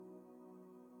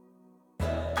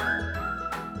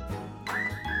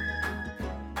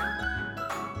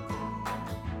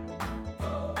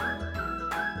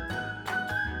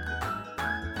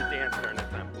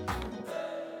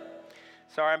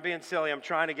Sorry, I'm being silly. I'm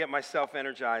trying to get myself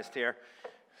energized here.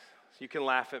 So you can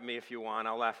laugh at me if you want.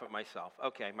 I'll laugh at myself.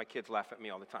 Okay, my kids laugh at me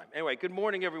all the time. Anyway, good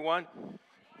morning, everyone.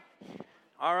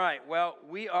 All right, well,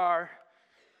 we are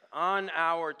on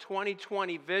our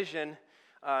 2020 Vision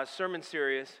sermon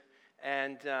series,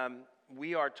 and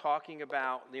we are talking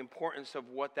about the importance of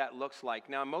what that looks like.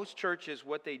 Now, most churches,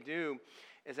 what they do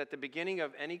is at the beginning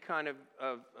of any kind of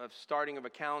starting of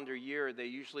a calendar year, they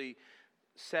usually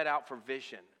set out for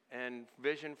vision, and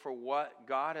vision for what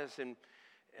God has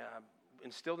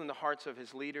instilled in the hearts of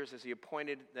his leaders as he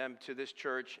appointed them to this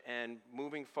church and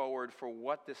moving forward for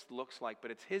what this looks like.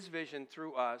 But it's his vision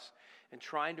through us and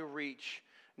trying to reach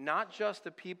not just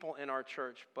the people in our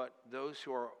church, but those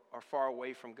who are far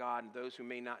away from God and those who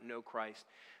may not know Christ,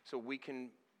 so we can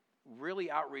really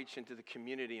outreach into the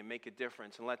community and make a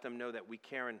difference and let them know that we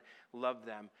care and love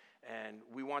them. And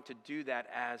we want to do that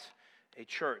as a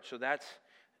church. So that's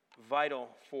vital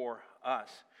for us.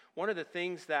 One of the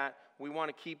things that we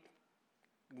want to keep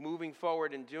moving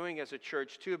forward and doing as a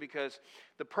church too, because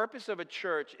the purpose of a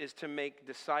church is to make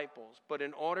disciples. But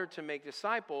in order to make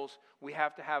disciples, we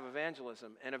have to have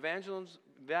evangelism. And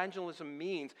evangelism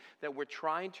means that we're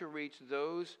trying to reach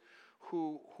those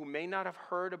who may not have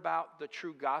heard about the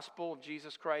true gospel of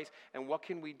Jesus Christ, and what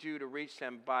can we do to reach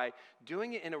them by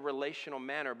doing it in a relational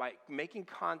manner, by making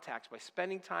contacts, by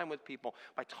spending time with people,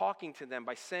 by talking to them,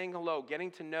 by saying hello,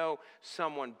 getting to know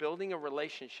someone, building a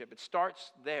relationship. It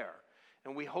starts there.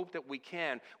 And we hope that we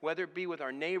can, whether it be with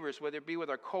our neighbors, whether it be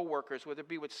with our coworkers, whether it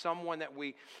be with someone that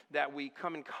we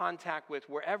come in contact with,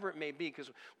 wherever it may be. Because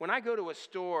when I go to a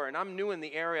store, and I'm new in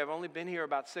the area, I've only been here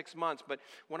about 6 months, but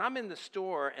when I'm in the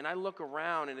store and I look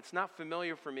around and it's not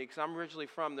familiar for me because I'm originally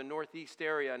from the Northeast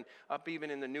area and up even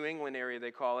in the New England area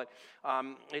they call it,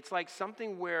 it's like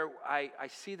something where I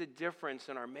see the difference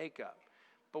in our makeup.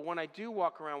 But when I do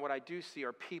walk around, what I do see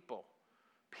are people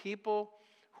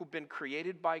who've been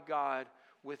created by God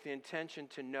with the intention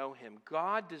to know him.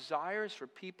 God desires for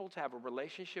people to have a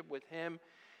relationship with him,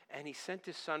 and he sent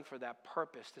his son for that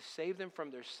purpose, to save them from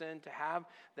their sin, to have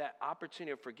that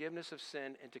opportunity of forgiveness of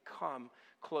sin, and to come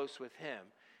close with him.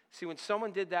 See, when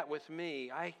someone did that with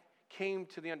me, I came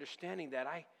to the understanding that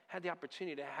I had the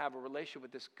opportunity to have a relationship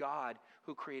with this God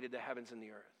who created the heavens and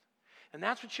the earth. And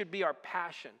that's what should be our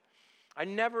passion. I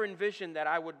never envisioned that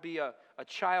I would be a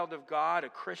child of God, a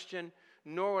Christian,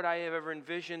 nor would I have ever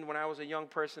envisioned when I was a young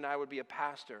person I would be a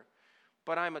pastor.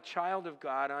 But I'm a child of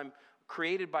God. I'm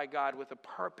created by God with a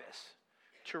purpose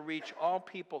to reach all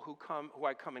people who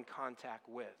I come in contact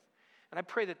with. And I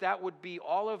pray that that would be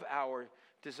all of our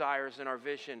desires and our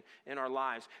vision in our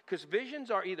lives. Because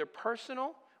visions are either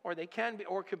personal or they can be,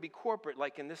 or it could be corporate,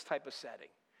 like in this type of setting.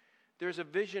 There's a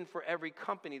vision for every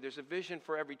company. There's a vision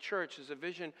for every church. There's a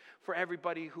vision for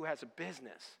everybody who has a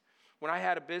business. When I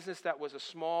had a business that was a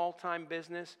small-time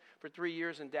business for 3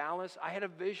 years in Dallas, I had a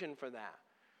vision for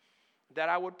that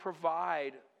I would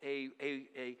provide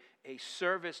a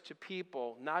service to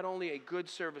people, not only a good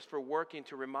service for working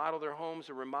to remodel their homes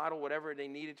or remodel whatever they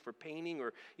needed for painting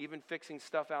or even fixing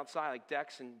stuff outside like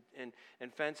decks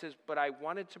and fences, but I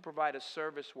wanted to provide a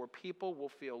service where people will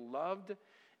feel loved,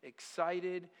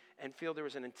 excited, and feel there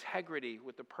was an integrity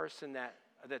with the person that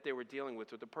they were dealing with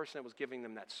the person that was giving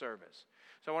them that service.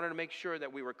 So I wanted to make sure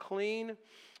that we were clean,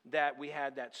 that we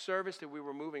had that service, that we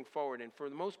were moving forward. And for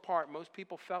the most part, most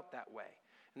people felt that way.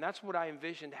 And that's what I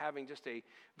envisioned, having just a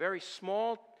very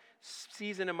small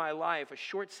season in my life, a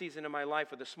short season in my life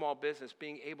with a small business,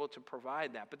 being able to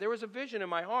provide that. But there was a vision in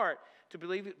my heart to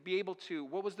be able to,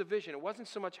 what was the vision? It wasn't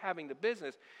so much having the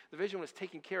business. The vision was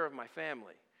taking care of my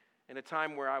family in a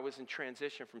time where I was in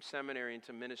transition from seminary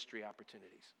into ministry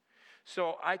opportunities.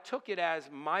 So I took it as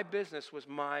my business was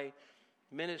my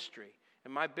ministry,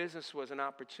 and my business was an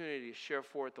opportunity to share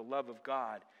forth the love of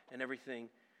God in everything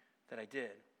that I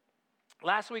did.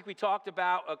 Last week we talked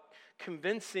about a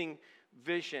convincing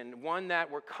vision, one that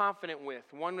we're confident with,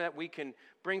 one that we can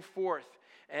bring forth,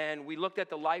 and we looked at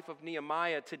the life of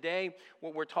Nehemiah. Today,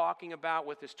 what we're talking about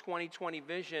with this 2020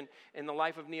 vision in the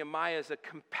life of Nehemiah is a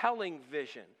compelling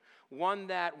vision. One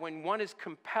that when one is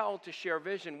compelled to share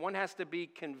vision, one has to be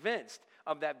convinced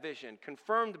of that vision,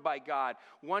 confirmed by God.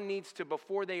 One needs to,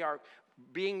 before they are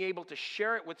being able to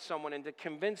share it with someone and to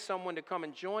convince someone to come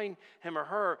and join him or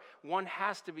her, one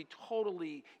has to be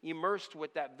totally immersed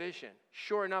with that vision,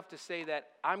 sure enough to say that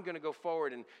I'm going to go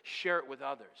forward and share it with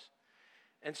others.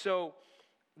 And so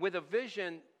with a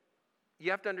vision,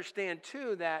 you have to understand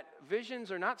too that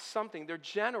visions are not something, they're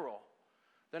general.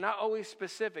 They're not always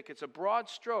specific. It's a broad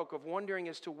stroke of wondering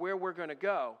as to where we're going to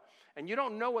go. And you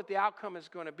don't know what the outcome is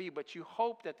going to be, but you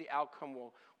hope that the outcome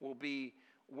will be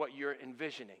what you're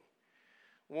envisioning.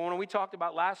 When we talked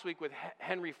about last week with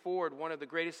Henry Ford, one of the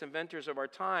greatest inventors of our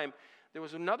time, there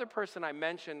was another person I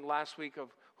mentioned last week of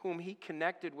whom he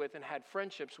connected with and had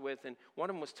friendships with, and one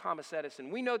of them was Thomas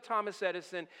Edison. We know Thomas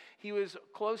Edison, he was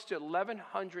close to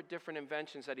 1,100 different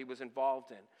inventions that he was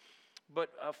involved in. But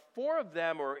 4 of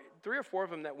them, or 3 or 4 of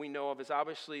them that we know of, is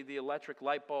obviously the electric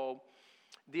light bulb,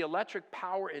 the electric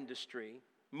power industry,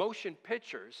 motion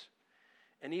pictures,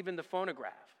 and even the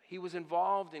phonograph. He was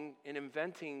involved in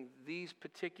inventing these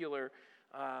particular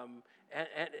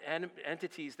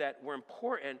entities that were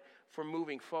important for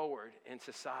moving forward in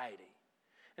society.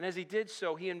 And as he did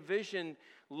so, he envisioned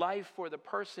life for the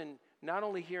person, not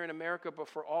only here in America, but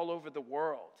for all over the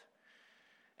world.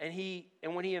 And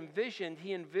when he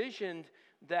envisioned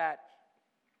that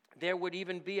there would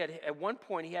even be, at one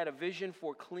point, he had a vision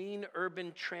for clean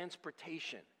urban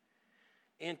transportation,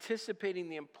 anticipating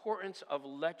the importance of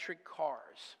electric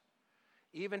cars.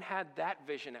 He even had that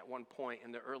vision at one point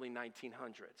in the early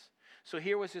 1900s. So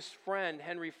here was his friend,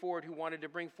 Henry Ford, who wanted to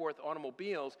bring forth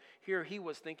automobiles. Here he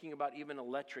was thinking about even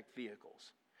electric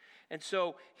vehicles. And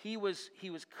so he was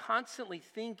constantly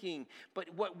thinking, but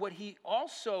what he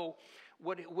also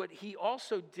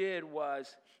did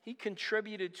was he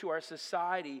contributed to our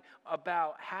society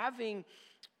about having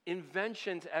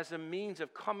inventions as a means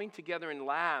of coming together in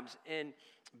labs and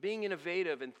being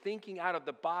innovative and thinking out of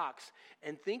the box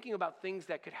and thinking about things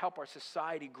that could help our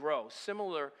society grow,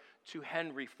 similar to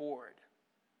Henry Ford.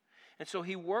 And so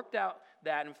he worked out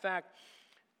that. In fact,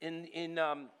 in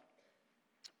the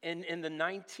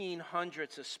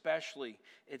 1900s especially,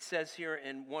 it says here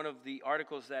in one of the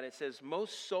articles that it says,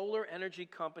 most solar energy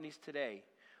companies today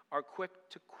are quick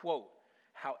to quote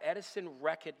how Edison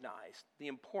recognized the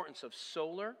importance of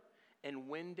solar and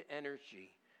wind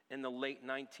energy in the late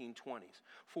 1920s.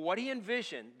 For what he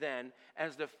envisioned then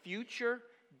as the future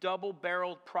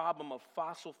double-barreled problem of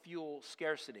fossil fuel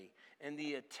scarcity and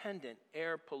the attendant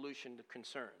air pollution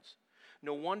concerns.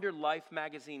 No wonder Life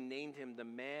magazine named him the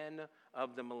man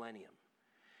of the millennium.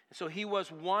 And so he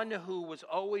was one who was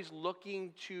always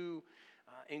looking to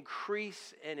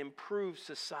increase and improve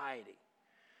society.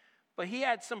 But he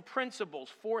had some principles,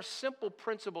 4 simple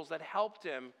principles that helped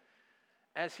him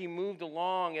as he moved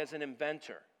along as an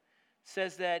inventor. It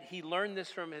says that he learned this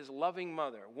from his loving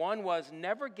mother. One was,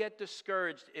 never get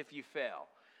discouraged if you fail.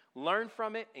 Learn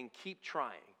from it and keep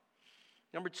trying.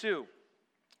 Number 2,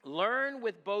 learn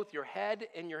with both your head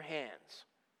and your hands.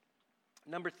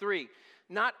 Number 3,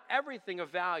 not everything of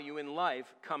value in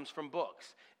life comes from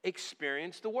books.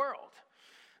 Experience the world.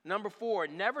 Number 4,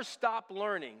 never stop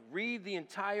learning. Read the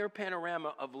entire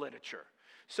panorama of literature.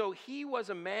 So he was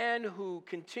a man who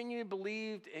continually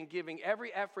believed in giving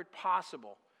every effort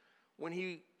possible when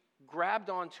he grabbed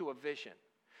onto a vision.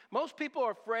 Most people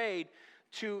are afraid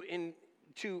to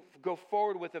go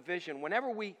forward with a vision. Whenever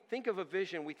we think of a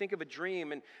vision, we think of a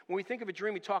dream. And when we think of a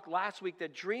dream, we talked last week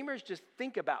that dreamers just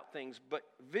think about things, but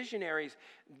visionaries,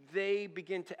 they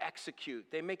begin to execute.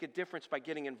 They make a difference by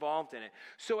getting involved in it.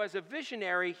 So as a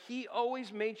visionary, he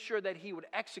always made sure that he would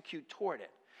execute toward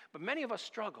it. But many of us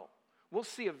struggle. We'll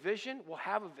see a vision, we'll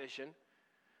have a vision,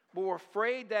 but we're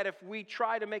afraid that if we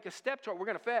try to make a step toward it, we're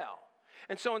going to fail.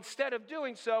 And so instead of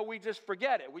doing so, we just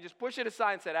forget it. We just push it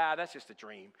aside and say, that's just a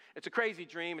dream. It's a crazy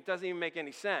dream. It doesn't even make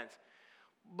any sense.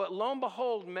 But lo and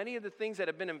behold, many of the things that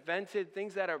have been invented,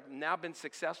 things that have now been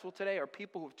successful today, are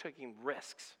people who have taken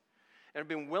risks and have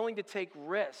been willing to take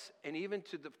risks, and even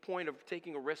to the point of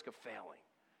taking a risk of failing.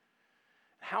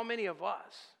 How many of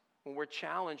us, when we're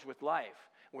challenged with life,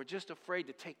 we're just afraid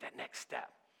to take that next step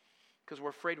because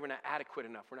we're afraid we're not adequate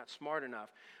enough, we're not smart enough,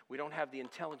 we don't have the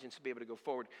intelligence to be able to go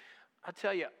forward. I'll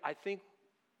tell you, I think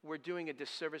we're doing a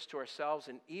disservice to ourselves,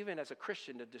 and even as a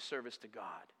Christian, a disservice to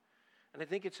God. And I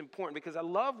think it's important because I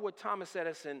love what Thomas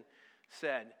Edison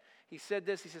said. He said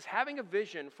this, he says, having a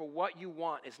vision for what you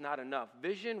want is not enough.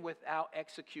 Vision without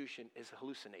execution is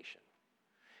hallucination.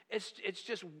 It's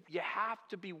just, you have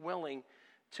to be willing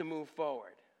to move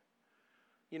forward.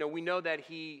 You know, we know that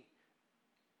he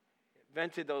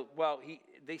invented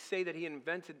they say that he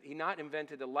not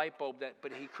invented the light bulb,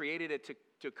 but he created it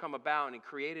to come about and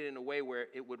created it in a way where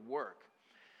it would work.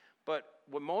 But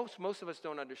what most of us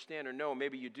don't understand or know,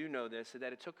 maybe you do know this, is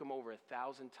that it took him over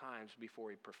 1,000 times before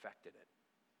he perfected it.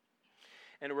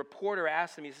 And a reporter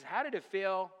asked him, he says, how did it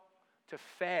feel to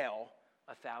fail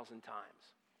 1,000 times?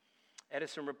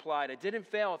 Edison replied, I didn't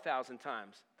fail 1,000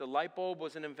 times. The light bulb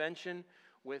was an invention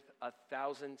with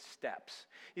 1,000 steps.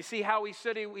 You see how he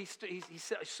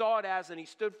saw it as, and he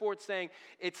stood for it saying,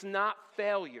 it's not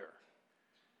failure.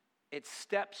 It's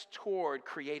steps toward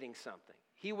creating something.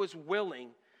 He was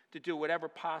willing to do whatever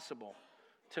possible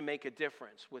to make a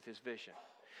difference with his vision.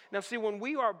 Now, see, when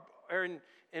we are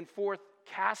in forth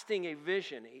casting a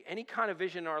vision, any kind of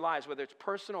vision in our lives, whether it's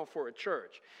personal or for a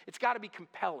church, it's got to be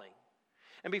compelling.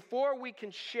 And before we can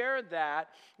share that,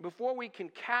 before we can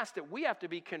cast it, we have to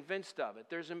be convinced of it.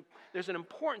 There's an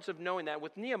importance of knowing that.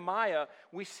 With Nehemiah,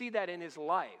 we see that in his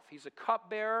life. He's a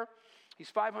cupbearer. He's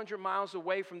 500 miles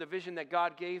away from the vision that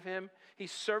God gave him.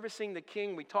 He's servicing the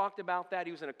king. We talked about that.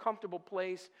 He was in a comfortable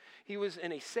place. He was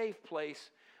in a safe place.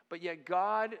 But yet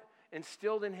God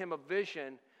instilled in him a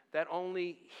vision that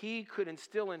only he could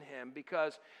instill in him,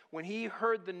 because when he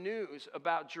heard the news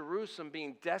about Jerusalem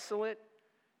being desolate,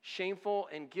 shameful,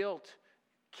 and guilt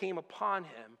came upon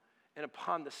him and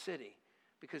upon the city,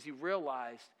 because he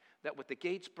realized that with the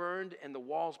gates burned and the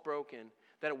walls broken,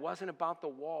 that it wasn't about the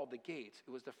wall, the gates.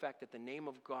 It was the fact that the name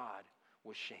of God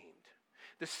was shamed.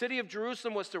 The city of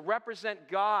Jerusalem was to represent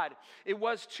God. It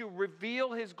was to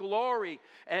reveal his glory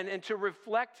and to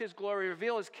reflect his glory,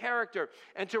 reveal his character,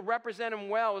 and to represent him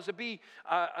well. It was to be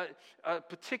a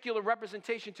particular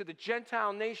representation to the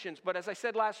Gentile nations. But as I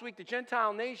said last week, the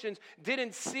Gentile nations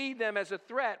didn't see them as a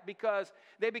threat, because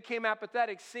they became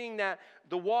apathetic, seeing that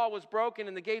the wall was broken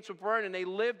and the gates were burned, and they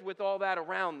lived with all that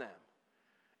around them.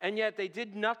 And yet they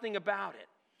did nothing about it.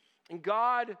 And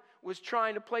God was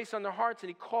trying to place on their hearts, and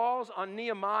he calls on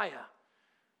Nehemiah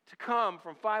to come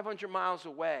from 500 miles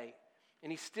away,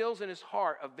 and he instills in his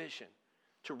heart a vision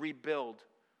to rebuild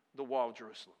the wall of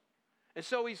Jerusalem. And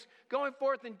so he's going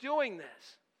forth and doing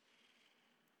this.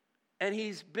 And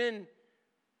he's been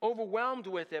overwhelmed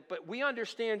with it, but we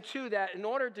understand too that in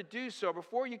order to do so,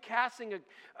 before you casting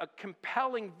a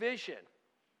compelling vision,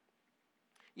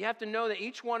 you have to know that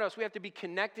each one of us, we have to be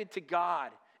connected to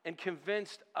God and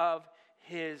convinced of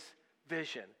his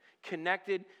vision.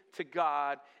 Connected to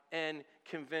God and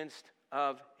convinced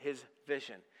of his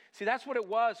vision. See, that's what it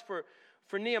was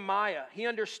for Nehemiah. He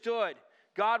understood.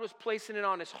 God was placing it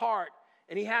on his heart,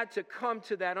 and he had to come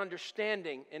to that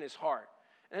understanding in his heart.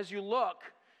 And as you look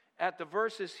at the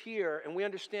verses here, and we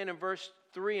understand in verse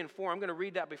 3 and 4, I'm going to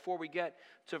read that before we get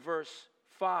to verse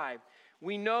 5.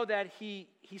 We know that he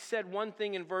said one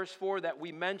thing in verse 4 that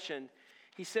we mentioned.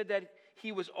 He said that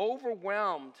he was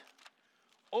overwhelmed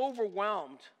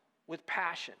with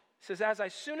passion. It says,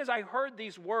 as soon as I heard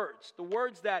these words, the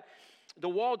words that the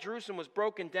wall of Jerusalem was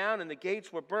broken down and the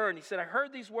gates were burned, he said, I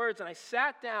heard these words and I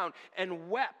sat down and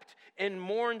wept and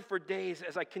mourned for days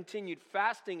as I continued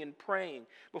fasting and praying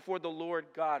before the Lord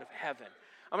God of heaven.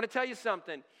 I'm going to tell you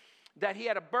something, that he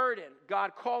had a burden.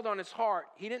 God called on his heart.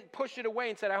 He didn't push it away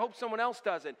and said, I hope someone else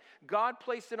does it. God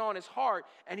placed it on his heart,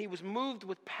 and he was moved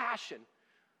with passion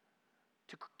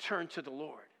to turn to the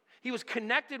Lord. He was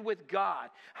connected with God.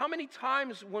 How many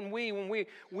times when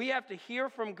we have to hear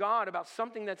from God about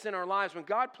something that's in our lives, when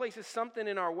God places something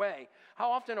in our way, how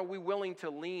often are we willing to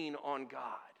lean on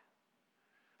God?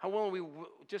 How willing are we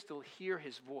just to hear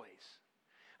his voice?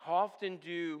 How often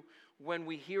when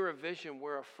we hear a vision,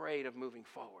 we're afraid of moving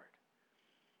forward?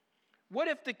 What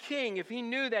if the king, if he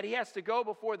knew that he has to go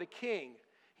before the king,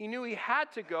 he knew he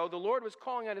had to go, the Lord was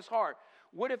calling on his heart,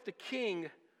 what if the king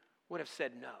would have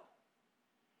said no?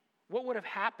 What would have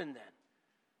happened then?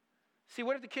 See,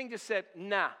 what if the king just said,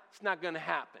 nah, it's not going to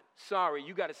happen. Sorry,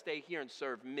 you got to stay here and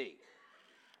serve me.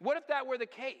 What if that were the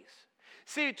case?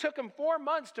 See, it took him 4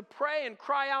 months to pray and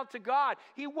cry out to God.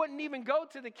 He wouldn't even go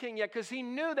to the king yet because he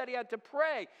knew that he had to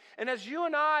pray. And as you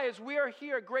and I, as we are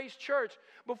here at Grace Church,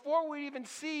 before we even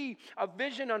see a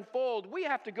vision unfold, we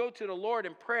have to go to the Lord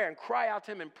in prayer and cry out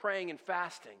to him in praying and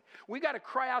fasting. We got to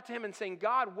cry out to him and saying,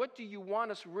 God, what do you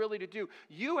want us really to do?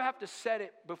 You have to set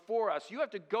it before us. You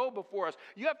have to go before us.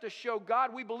 You have to show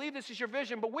God, we believe this is your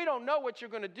vision, but we don't know what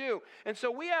you're going to do. And so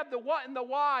we have the what and the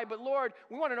why, but Lord,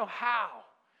 we want to know how.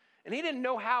 And he didn't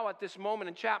know how at this moment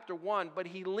in chapter 1, but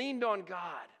he leaned on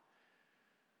God.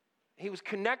 He was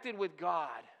connected with God.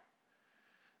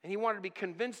 And he wanted to be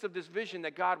convinced of this vision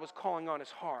that God was calling on his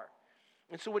heart.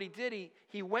 And so what he did,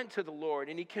 he went to the Lord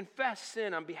and he confessed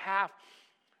sin on behalf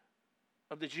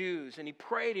of the Jews. And he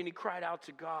prayed and he cried out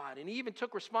to God. And he even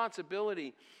took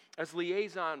responsibility as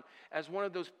liaison, as one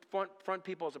of those front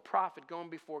people, as a prophet going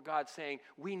before God saying,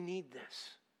 we need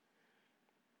this.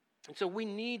 And so we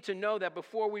need to know that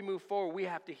before we move forward, we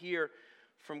have to hear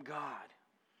from God.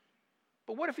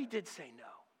 But what if he did say no?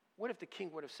 What if the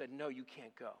king would have said, no, you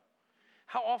can't go?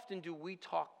 How often do we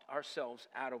talk ourselves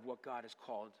out of what God has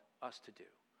called us to do?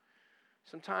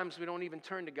 Sometimes we don't even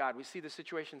turn to God. We see the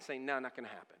situation saying, no, not going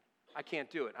to happen. I can't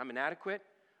do it. I'm inadequate.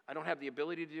 I don't have the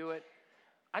ability to do it.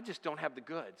 I just don't have the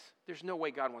goods. There's no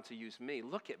way God wants to use me.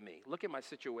 Look at me. Look at my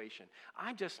situation.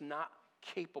 I'm just not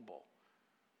capable.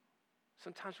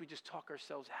 Sometimes we just talk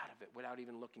ourselves out of it without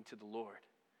even looking to the Lord.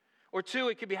 Or two,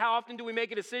 it could be how often do we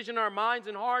make a decision in our minds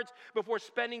and hearts before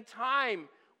spending time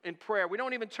in prayer? We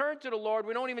don't even turn to the Lord.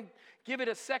 We don't even give it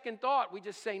a second thought. We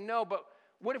just say no. But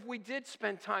what if we did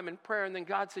spend time in prayer and then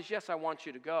God says, yes, I want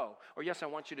you to go, or yes, I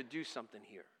want you to do something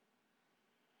here?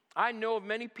 I know of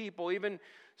many people, even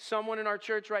someone in our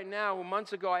church right now who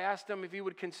months ago I asked him if he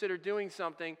would consider doing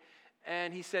something,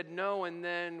 and he said no, and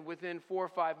then within 4 or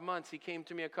 5 months he came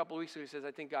to me a couple of weeks ago. He says,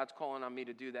 I think God's calling on me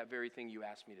to do that very thing you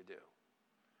asked me to do.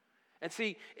 And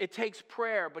see, it takes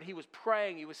prayer, but he was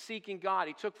praying, he was seeking God.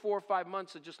 He took 4 or 5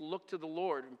 months to just look to the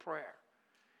Lord in prayer.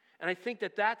 And I think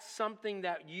that that's something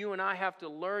that you and I have to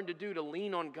learn to do, to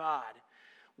lean on God.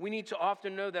 We need to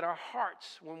often know that our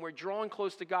hearts, when we're drawing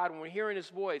close to God, when we're hearing his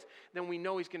voice, then we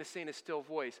know he's going to say in a still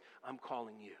voice, I'm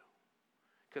calling you,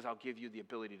 because I'll give you the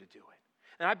ability to do it.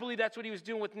 And I believe that's what he was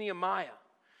doing with Nehemiah.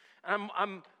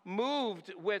 I'm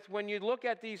moved with when you look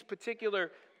at these particular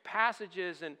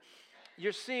passages, and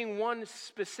you're seeing one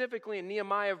specifically in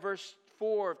Nehemiah verse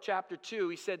 4 of chapter 2.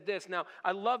 He said this. Now,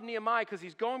 I love Nehemiah because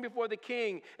he's going before the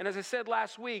king, and as I said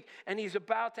last week, and he's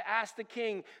about to ask the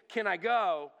king, can I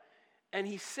go? And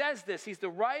he says this. He's the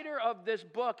writer of this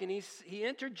book, and he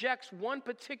interjects one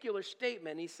particular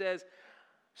statement. He says,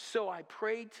 so I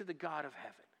prayed to the God of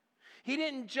heaven.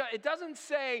 It doesn't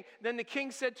say, then the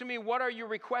king said to me, what are you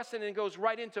requesting? And it goes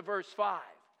right into verse 5.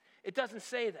 It doesn't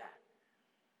say that.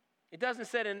 It doesn't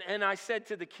say, and I said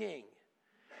to the king.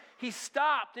 He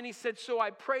stopped and he said, so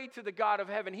I prayed to the God of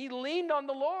heaven. He leaned on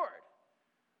the Lord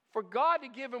for God to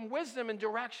give him wisdom and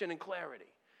direction and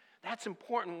clarity. That's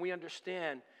important when we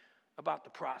understand about the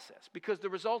process, because the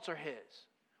results are his.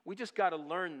 We just got to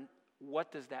learn,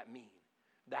 what does that mean?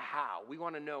 The how. We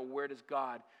want to know, where does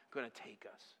God going to take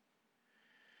us?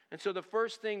 And so the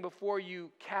first thing before you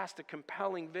cast a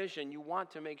compelling vision, you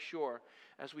want to make sure,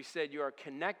 as we said, you are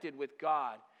connected with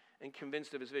God and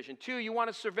convinced of his vision. 2, you want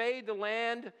to survey the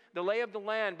land, the lay of the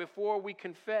land, before we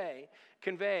convey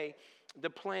the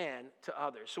plan to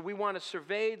others. So we want to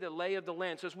survey the lay of the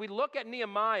land. So as we look at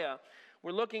Nehemiah,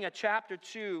 we're looking at chapter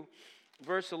 2,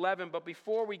 verse 11. But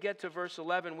before we get to verse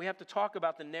 11, we have to talk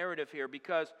about the narrative here,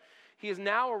 because he is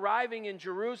now arriving in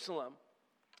Jerusalem.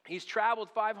 He's traveled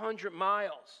 500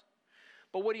 miles.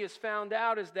 But what he has found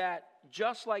out is that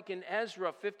just like in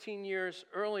Ezra 15 years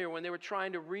earlier, when they were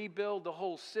trying to rebuild the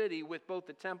whole city with both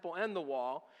the temple and the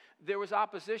wall, there was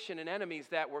opposition and enemies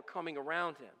that were coming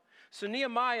around him. So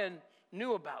Nehemiah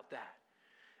knew about that.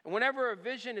 And whenever a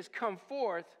vision has come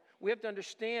forth, we have to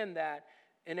understand that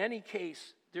in any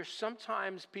case, there's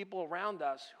sometimes people around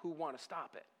us who want to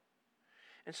stop it.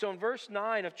 And so in verse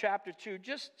 9 of chapter 2,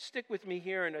 just stick with me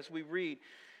here, and as we read,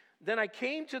 then I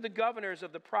came to the governors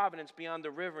of the province beyond the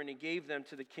river, and he gave them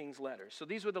to the king's letters. So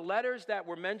these were the letters that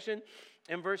were mentioned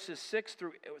in verses 6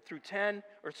 through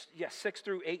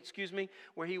 8,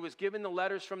 where he was given the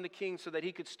letters from the king so that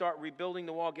he could start rebuilding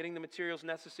the wall, getting the materials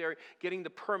necessary, getting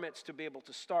the permits to be able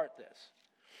to start this.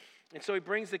 And so he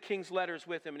brings the king's letters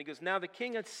with him, and he goes, now the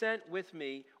king had sent with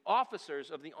me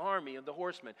officers of the army of the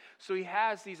horsemen. So he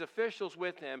has these officials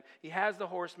with him. He has the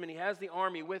horsemen. He has the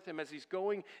army with him as he's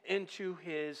going into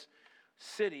his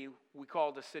city. We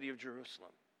call the city of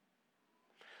Jerusalem.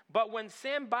 But when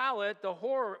Sanballat, the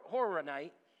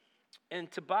Horonite, and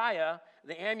Tobiah,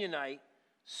 the Ammonite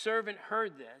servant,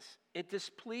 heard this, it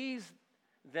displeased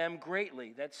them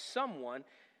greatly that someone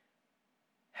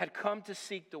had come to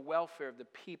seek the welfare of the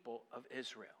people of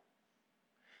Israel.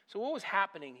 So what was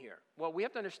happening here? Well, we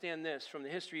have to understand this from the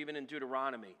history, even in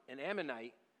Deuteronomy. An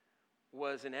Ammonite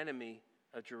was an enemy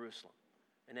of Jerusalem,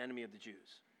 an enemy of the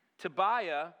Jews.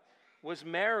 Tobiah was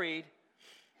married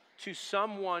to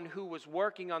someone who was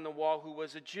working on the wall who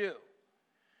was a Jew.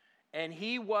 And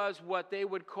he was what they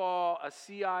would call a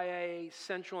CIA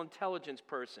Central Intelligence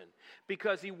person,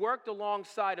 because he worked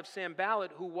alongside of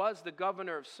Sanballat, who was the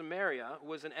governor of Samaria, who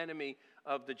was an enemy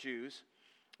of the Jews.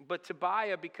 But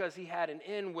Tobiah, because he had an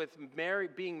in with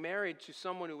being married to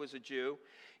someone who was a Jew,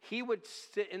 he would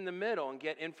sit in the middle and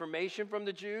get information from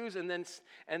the Jews and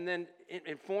then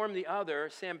inform the other,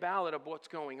 Sanballat, of what's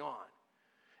going on.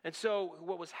 And so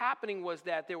what was happening was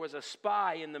that there was a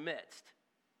spy in the midst.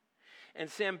 And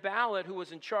Sanballat, who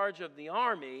was in charge of the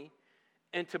army,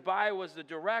 and Tobiah was the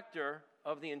director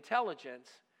of the intelligence,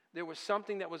 there was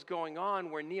something that was going on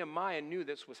where Nehemiah knew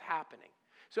this was happening.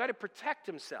 So he had to protect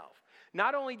himself.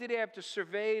 Not only did he have to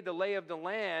survey the lay of the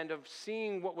land of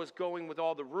seeing what was going with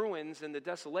all the ruins and the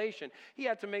desolation, he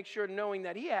had to make sure knowing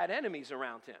that he had enemies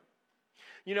around him.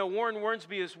 You know, Warren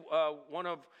Wiersbe is one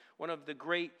of the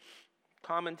great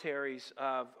commentaries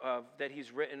that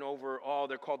he's written over all.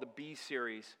 They're called the B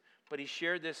series. But he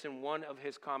shared this in one of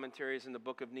his commentaries in the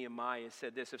book of Nehemiah. He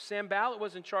said this: if Sanballat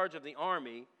was in charge of the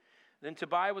army, Then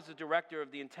Tobiah was the director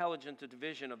of the intelligence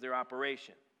division of their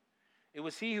operation. It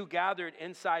was he who gathered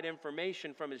inside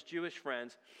information from his Jewish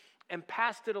friends and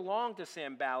passed it along to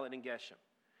Sanballat and Geshem.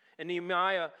 And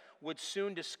Nehemiah would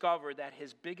soon discover that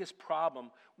his biggest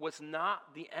problem was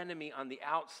not the enemy on the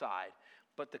outside,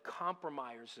 but the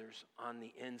compromisers on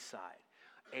the inside.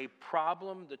 A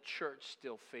problem the church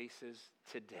still faces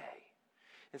today.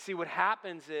 And see, what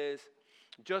happens is,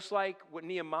 just like with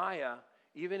Nehemiah,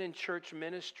 even in church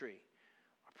ministry,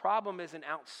 a problem isn't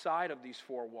outside of these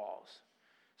four walls.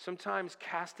 Sometimes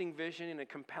casting vision in a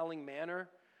compelling manner,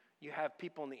 you have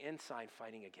people on the inside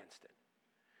fighting against it.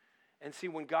 And see,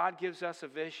 when God gives us a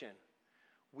vision,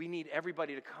 we need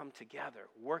everybody to come together,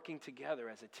 working together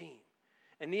as a team.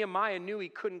 And Nehemiah knew he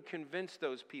couldn't convince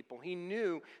those people. He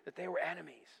knew that they were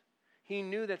enemies. He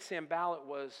knew that Sanballat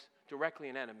was directly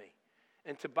an enemy.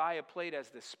 And Tobiah played as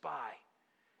the spy.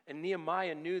 And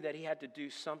Nehemiah knew that he had to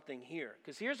do something here.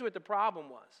 Because here's what the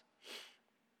problem was.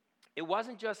 It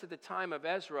wasn't just at the time of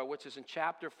Ezra, which is in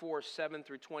chapter 4, 7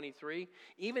 through 23.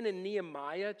 Even in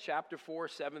Nehemiah, chapter 4,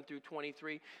 7 through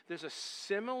 23, there's a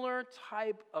similar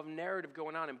type of narrative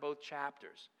going on in both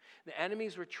chapters. The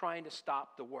enemies were trying to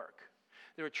stop the work.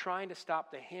 They were trying to stop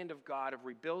the hand of God of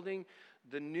rebuilding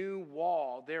the new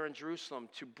wall there in Jerusalem,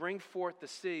 to bring forth the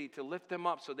city, to lift them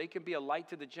up so they can be a light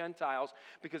to the Gentiles,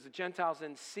 because the Gentiles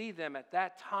didn't see them at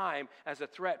that time as a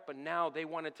threat, but now they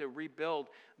wanted to rebuild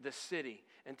the city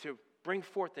and to bring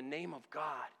forth the name of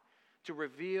God, to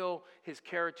reveal his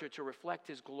character, to reflect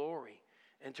his glory,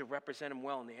 and to represent him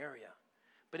well in the area.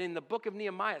 But in the book of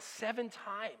Nehemiah, 7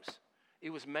 times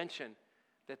it was mentioned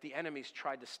that the enemies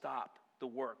tried to stop the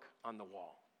work on the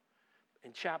wall.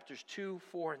 In chapters 2,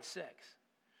 4, and 6.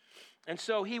 And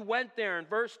so he went there in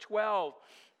verse 12.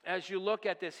 As you look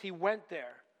at this, he went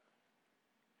there.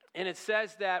 And it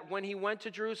says that when he went to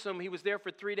Jerusalem, he was there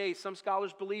for 3 days. Some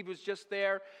scholars believe he was just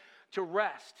there to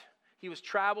rest. He was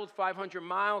traveled 500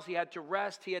 miles. He had to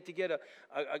rest. He had to get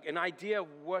an idea of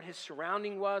what his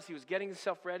surrounding was. He was getting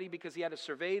himself ready because he had to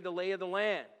survey the lay of the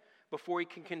land before he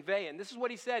can convey it. And this is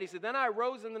what he said. He said, "Then I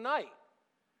arose in the night,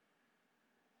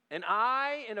 and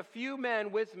I and a few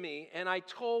men with me, and I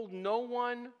told no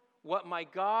one what my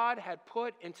God had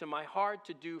put into my heart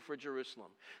to do for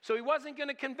Jerusalem." So he wasn't going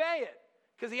to convey it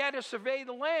because he had to survey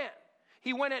the land.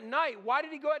 He went at night. Why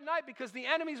did he go at night? Because the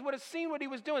enemies would have seen what he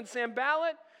was doing.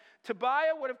 Sanballat,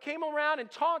 Tobiah would have came around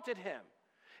and taunted him.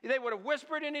 They would have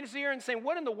whispered in his ear and saying,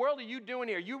 "What in the world are you doing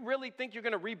here? You really think you're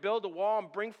going to rebuild a wall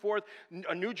and bring forth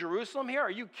a new Jerusalem here?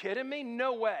 Are you kidding me?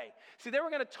 No way." See, they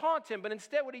were going to taunt him, but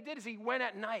instead what he did is he went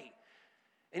at night.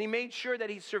 And he made sure that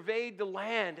he surveyed the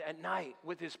land at night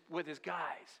with his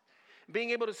guys,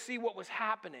 being able to see what was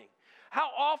happening. How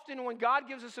often when God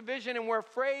gives us a vision and we're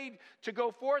afraid to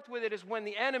go forth with it is when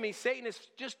the enemy, Satan, is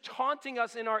just taunting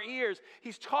us in our ears.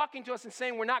 He's talking to us and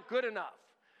saying we're not good enough.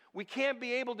 We can't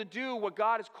be able to do what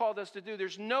God has called us to do.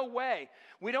 There's no way.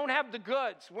 We don't have the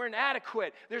goods. We're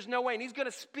inadequate. There's no way. And he's going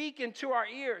to speak into our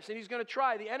ears, and he's going to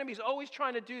try. The enemy's always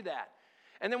trying to do that.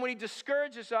 And then when he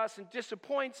discourages us and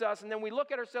disappoints us, and then we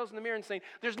look at ourselves in the mirror and say,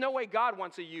 "There's no way God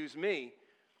wants to use me,"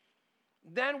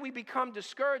 then we become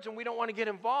discouraged and we don't want to get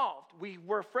involved.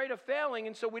 We're afraid of failing,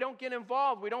 and so we don't get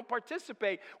involved. We don't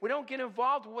participate. We don't get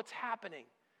involved with what's happening.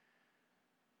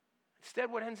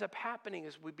 Instead, what ends up happening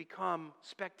is we become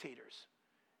spectators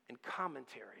and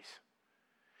commentaries.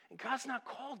 And God's not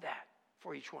called that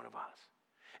for each one of us.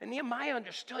 And Nehemiah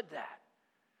understood that.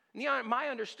 Nehemiah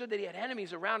understood that he had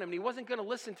enemies around him, and he wasn't going to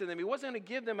listen to them. He wasn't going to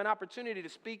give them an opportunity to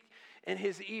speak in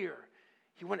his ear.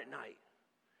 He went at night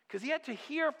because he had to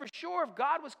hear for sure if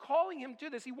God was calling him to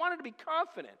this. He wanted to be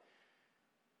confident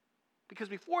because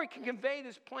before he can convey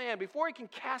this plan, before he can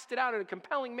cast it out in a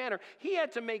compelling manner, he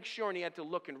had to make sure, and he had to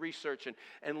look and research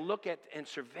and look at and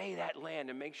survey that land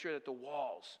and make sure that the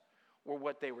walls were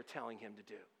what they were telling him to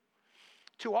do.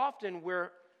 Too often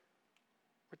we're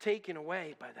taken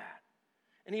away by that.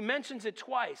 And he mentions it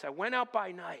twice. I went out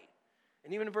by night.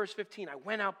 And even in verse 15, I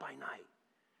went out by night.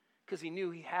 Because he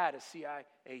knew he had a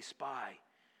CIA spy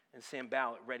and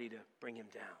Sanballat ready to bring him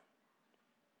down.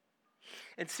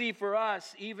 And see, for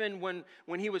us, even when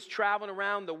he was traveling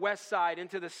around the west side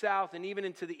into the south and even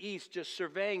into the east, just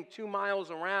surveying 2 miles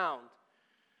around,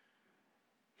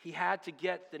 he had to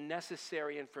get the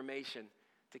necessary information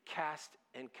to cast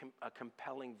a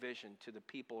compelling vision to the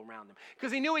people around him.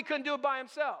 Because he knew he couldn't do it by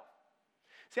himself.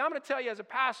 See, I'm going to tell you as a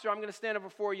pastor, I'm going to stand up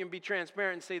before you and be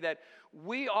transparent and say that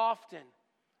we often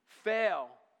fail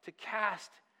to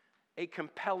cast a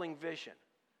compelling vision.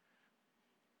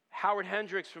 Howard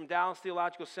Hendricks from Dallas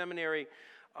Theological Seminary,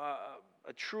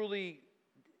 a truly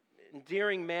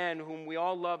endearing man whom we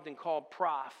all loved and called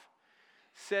Prof.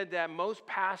 said that most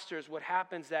pastors, what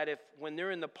happens that when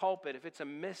they're in the pulpit, if it's a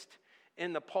mist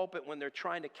in the pulpit when they're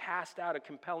trying to cast out a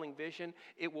compelling vision,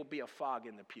 it will be a fog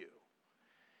in the pew.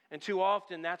 And too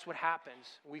often, that's what happens.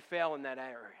 We fail in that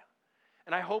area.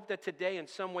 And I hope that today, in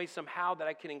some way, somehow, that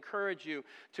I can encourage you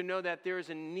to know that there is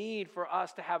a need for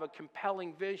us to have a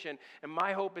compelling vision. And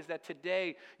my hope is that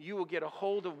today you will get a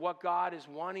hold of what God is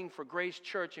wanting for Grace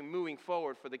Church and moving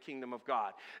forward for the kingdom of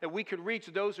God. That we could reach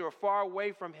those who are far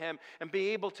away from Him and be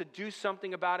able to do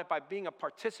something about it by being a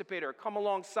participator, come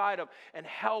alongside of and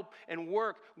help and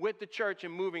work with the church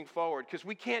and moving forward. Because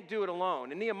we can't do it alone.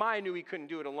 And Nehemiah knew he couldn't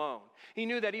do it alone. He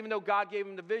knew that even though God gave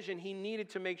him the vision, he needed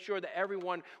to make sure that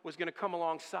everyone was going to come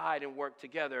alongside and work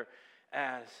together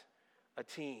as a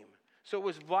team. So it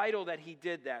was vital that he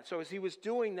did that. So as he was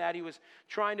doing that, he was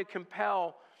trying to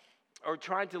compel or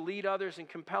trying to lead others and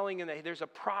compelling, and there's a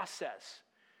process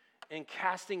in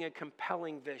casting a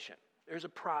compelling vision. There's a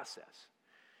process.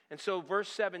 And so verse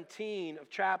 17 of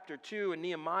chapter 2 in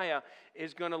Nehemiah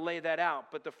is going to lay that out.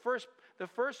 But the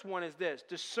first one is this: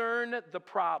 discern the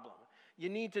problem. You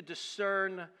need to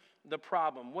discern the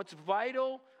problem. What's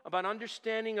vital about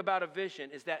understanding about a vision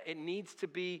is that it needs to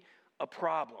be a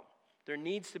problem. There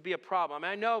needs to be a problem.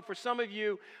 I know for some of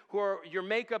you your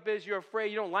makeup is you're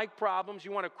afraid, you don't like problems,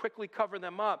 you want to quickly cover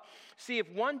them up. See, if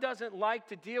one doesn't like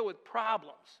to deal with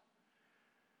problems,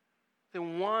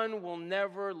 then one will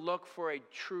never look for a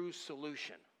true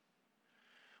solution.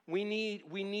 We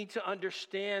need to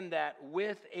understand that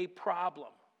with a problem,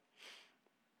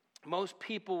 most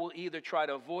people will either try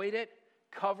to avoid it,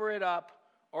 cover it up,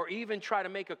 or even try to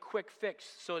make a quick fix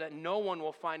so that no one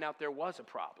will find out there was a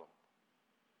problem.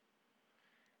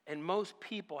 And most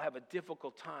people have a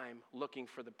difficult time looking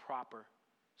for the proper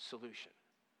solution.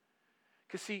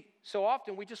 Because see, so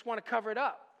often we just want to cover it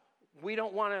up. We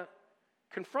don't want to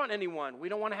confront anyone. We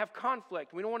don't want to have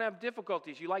conflict. We don't want to have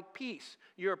difficulties. You like peace.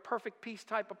 You're a perfect peace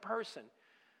type of person.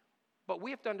 But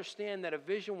we have to understand that a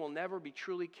vision will never be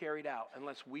truly carried out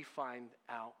unless we find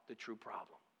out the true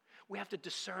problem. We have to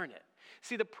discern it.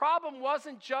 See, the problem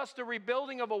wasn't just a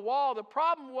rebuilding of a wall. The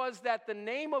problem was that the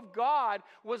name of God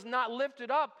was not lifted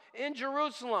up in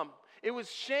Jerusalem. It was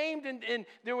shamed and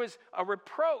there was a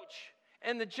reproach.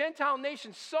 And the Gentile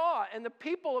nation saw it, and the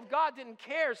people of God didn't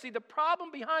care. See, the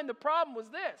problem behind the problem was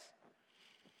this: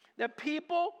 that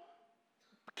people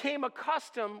became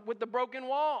accustomed with the broken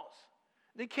walls.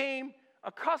 They became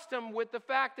accustomed with the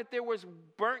fact that there was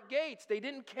burnt gates. They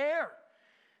didn't care.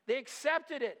 They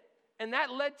accepted it. And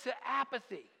that led to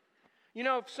apathy. You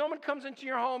know, if someone comes into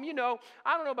your home,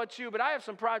 I don't know about you, but I have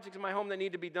some projects in my home that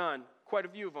need to be done. Quite a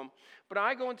few of them. But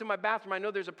I go into my bathroom, I know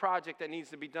there's a project that needs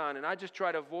to be done, and I just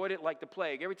try to avoid it like the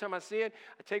plague. Every time I see it,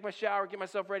 I take my shower, get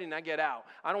myself ready, and I get out.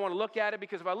 I don't want to look at it,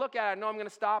 because if I look at it, I know I'm going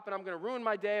to stop, and I'm going to ruin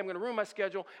my day, I'm going to ruin my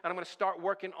schedule, and I'm going to start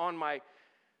working on my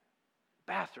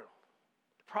bathroom.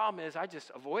 The problem is I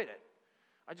just avoid it.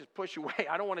 I just push away.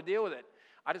 I don't want to deal with it.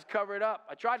 I just cover it up.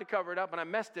 I tried to cover it up, and I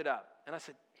messed it up. And I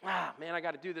said, man, I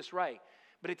got to do this right.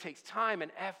 But it takes time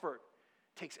and effort.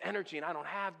 It takes energy, and I don't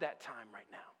have that time right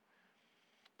now.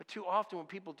 But too often when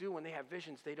people do, when they have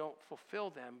visions, they don't fulfill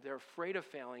them. They're afraid of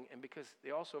failing, and because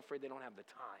they're also afraid they don't have the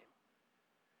time.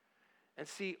 And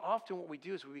see, often what we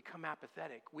do is we become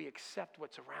apathetic. We accept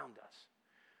what's around us.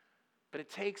 But it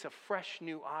takes a fresh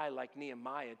new eye like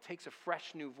Nehemiah. It takes a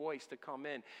fresh new voice to come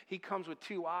in. He comes with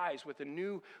two eyes, with a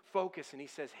new focus, and he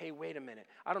says, hey, wait a minute.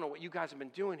 I don't know what you guys have been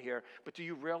doing here, but do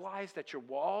you realize that your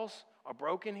walls are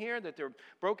broken here, that they're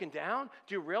broken down?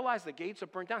 Do you realize the gates are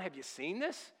burnt down? Have you seen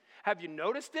this? Have you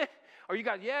noticed it? Or you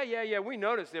got, yeah, we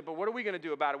noticed it, but what are we going to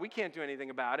do about it? We can't do anything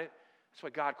about it. That's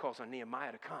why God calls on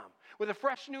Nehemiah to come with a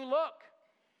fresh new look,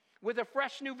 with a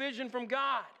fresh new vision from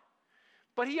God.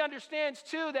 But he understands,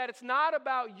 too, that it's not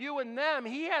about you and them.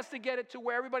 He has to get it to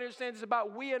where everybody understands it's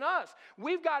about we and us.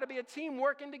 We've got to be a team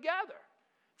working together.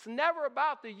 It's never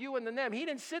about the you and the them. He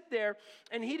didn't sit there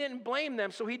and he didn't blame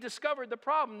them, so he discovered the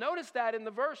problem. Notice that in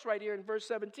the verse right here in verse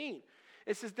 17.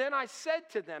 It says, then I said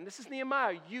to them, this is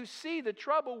Nehemiah, you see the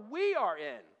trouble we are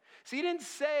in. See, he didn't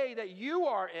say that you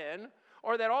are in,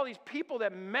 or that all these people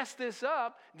that messed this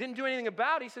up didn't do anything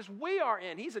about it. He says, we are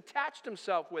in. He's attached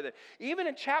himself with it. Even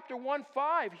in chapter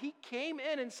 1:5, he came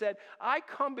in and said, I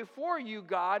come before you,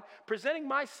 God, presenting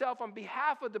myself on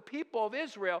behalf of the people of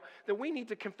Israel, that we need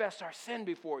to confess our sin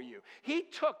before you.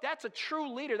 That's a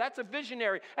true leader. That's a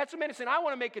visionary. That's a man saying, I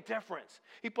want to make a difference.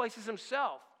 He places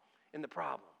himself in the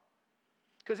problem.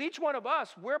 Because each one of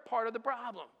us, we're part of the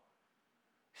problem.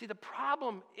 See, the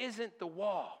problem isn't the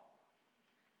wall.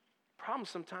 The problem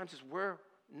sometimes is we're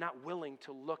not willing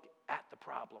to look at the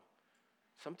problem.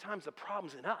 Sometimes the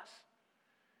problem's in us,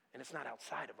 and it's not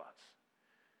outside of us.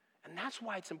 And that's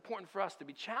why it's important for us to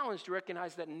be challenged to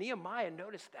recognize that Nehemiah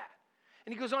noticed that.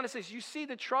 And he goes on and says, you see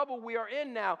the trouble we are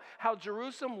in now, how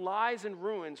Jerusalem lies in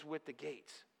ruins with the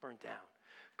gates burnt down.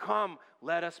 Come,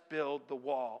 let us build the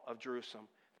wall of Jerusalem,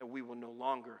 that we will no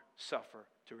longer suffer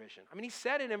derision. I mean, he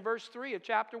said it in verse 3 of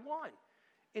chapter 1.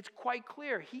 It's quite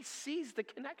clear. He sees the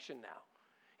connection now.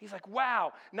 He's like,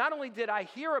 wow, not only did I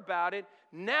hear about it,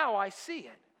 now I see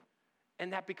it.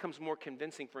 And that becomes more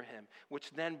convincing for him, which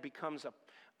then becomes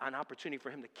an opportunity for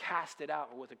him to cast it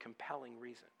out with a compelling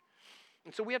reason.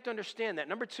 And so we have to understand that.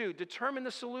 Number 2, determine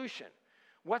the solution.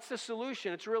 What's the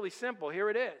solution? It's really simple.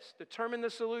 Here it is. Determine the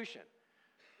solution.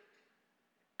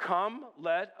 Come,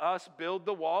 let us build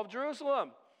the wall of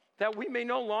Jerusalem, that we may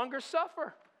no longer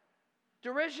suffer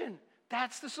derision.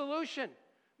 That's the solution.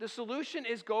 The solution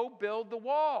is go build the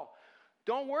wall.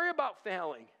 Don't worry about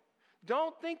failing.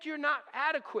 Don't think you're not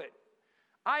adequate.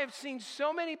 I have seen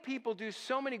so many people do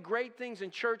so many great things in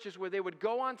churches where they would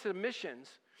go on to missions,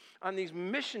 on these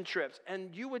mission trips,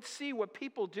 and you would see what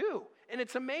people do. And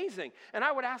it's amazing. And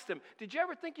I would ask them, did you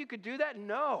ever think you could do that?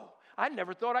 No. I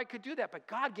never thought I could do that, but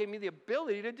God gave me the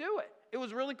ability to do it. It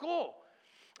was really cool.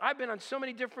 I've been on so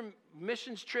many different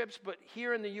missions trips, but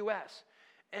here in the U.S.,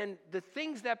 and the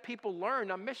things that people learned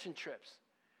on mission trips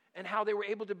and how they were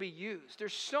able to be used.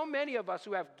 There's so many of us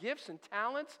who have gifts and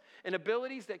talents and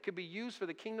abilities that could be used for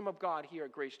the kingdom of God here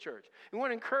at Grace Church. We want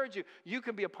to encourage you, you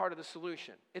can be a part of the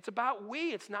solution. It's about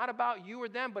we. It's not about you or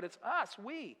them, but it's us,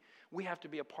 we. We have to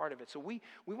be a part of it. So we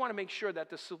want to make sure that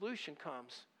the solution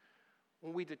comes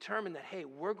when we determine that, hey,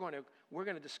 we're going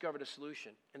to discover the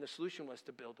solution. And the solution was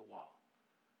to build a wall.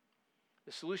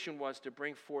 The solution was to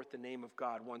bring forth the name of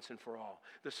God once and for all.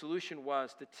 The solution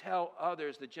was to tell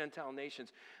others, the Gentile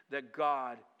nations, that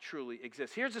God truly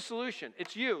exists. Here's the solution.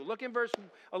 It's you. Look in verse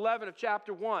 11 of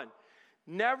chapter 1.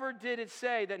 Never did it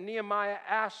say that Nehemiah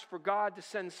asked for God to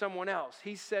send someone else.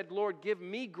 He said, Lord, give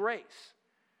me grace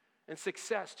and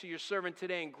success to your servant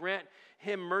today and grant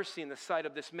him mercy in the sight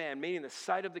of this man, meaning the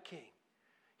sight of the king.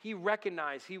 He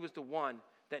recognized he was the one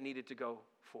that needed to go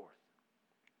forth.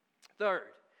 Third,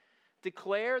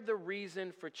 declare the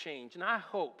reason for change. And I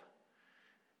hope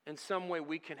in some way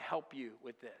we can help you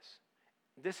with this.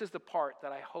 This is the part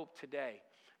that I hope today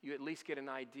you at least get an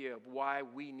idea of why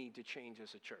we need to change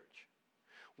as a church.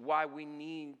 Why we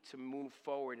need to move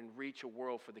forward and reach a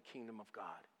world for the kingdom of God.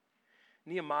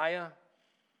 Nehemiah,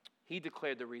 he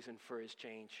declared the reason for his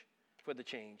change, for the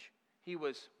change. He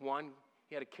was one,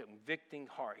 he had a convicting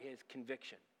heart. He had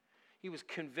conviction. He was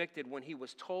convicted when he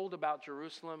was told about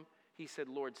Jerusalem. He said,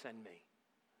 Lord, send me.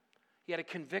 He had a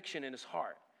conviction in his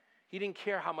heart. He didn't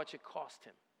care how much it cost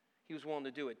him. He was willing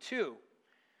to do it. 2,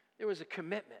 there was a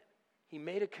commitment. He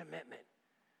made a commitment.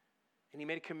 And he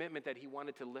made a commitment that he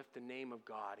wanted to lift the name of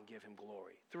God and give him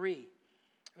glory. 3, there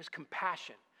was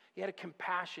compassion. He had a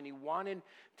compassion. He wanted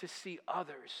to see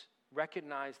others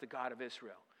recognize the God of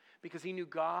Israel because he knew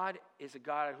God is a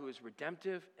God who is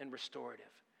redemptive and restorative.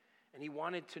 And he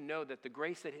wanted to know that the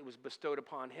grace that was bestowed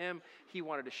upon him, he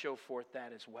wanted to show forth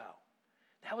that as well.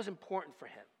 That was important for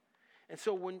him. And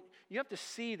so when you have to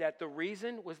see that the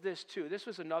reason was this too. This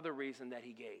was another reason that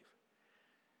he gave.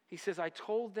 He says, I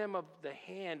told them of the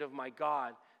hand of my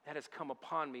God that has come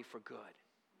upon me for good.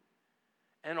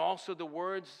 And also the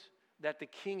words that the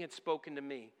king had spoken to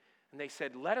me. And they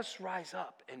said, let us rise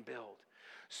up and build.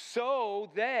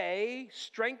 So they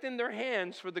strengthened their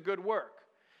hands for the good work.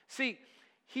 See,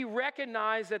 he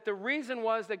recognized that the reason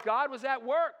was that God was at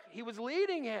work. He was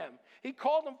leading him. He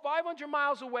called him 500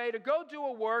 miles away to go do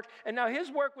a work, and now his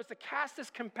work was to cast this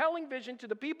compelling vision to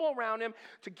the people around him,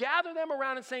 to gather them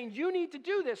around and saying, you need to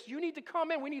do this. You need to come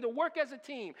in. We need to work as a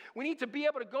team. We need to be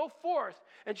able to go forth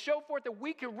and show forth that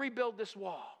we can rebuild this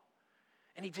wall.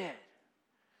 And he did.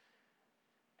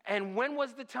 And when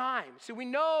was the time? See, we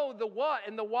know the what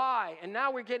and the why, and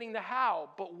now we're getting the how,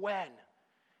 but when?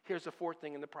 Here's the 4th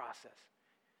thing in the process.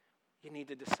 You need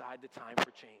to decide the time for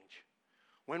change.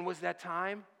 When was that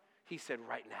time? He said,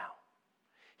 right now.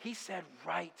 He said,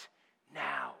 right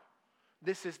now.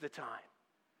 This is the time.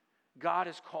 God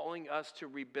is calling us to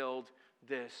rebuild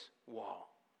this wall.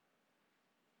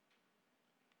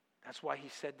 That's why he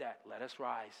said that. Let us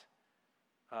rise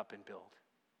up and build.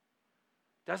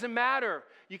 Doesn't matter.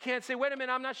 You can't say, wait a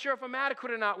minute, I'm not sure if I'm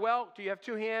adequate or not. Well, do you have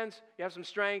 2 hands? You have some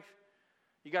strength?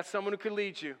 You got someone who can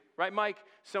lead you, right, Mike?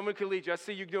 Someone can lead you. I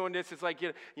see you doing this. It's like,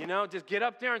 just get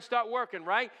up there and start working,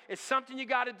 right? It's something you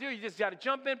got to do. You just got to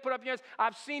jump in, put up your hands.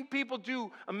 I've seen people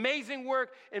do amazing work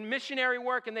and missionary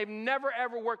work, and they've never,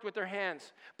 ever worked with their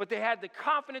hands. But they had the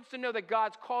confidence to know that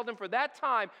God's called them for that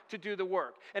time to do the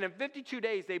work. And in 52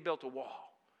 days, they built a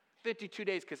wall. 52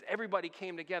 days because everybody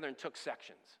came together and took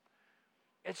sections.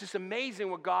 It's just amazing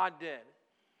what God did.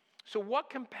 So what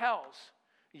compels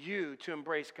you to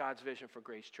embrace God's vision for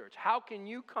Grace Church? How can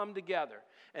you come together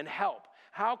and help?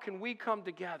 How can we come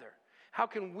together? How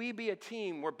can we be a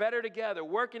team? We're better together,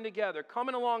 working together,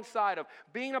 coming alongside of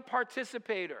being a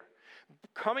participator,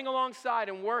 coming alongside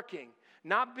and working,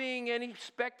 not being any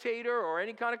spectator or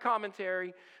any kind of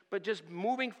commentary, but just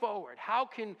moving forward. How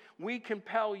can we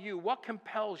compel you? What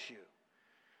compels you?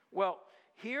 Well,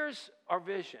 here's our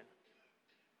vision.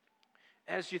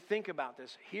 As you think about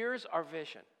this, here's our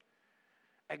vision.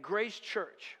 At Grace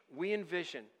Church, we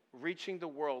envision reaching the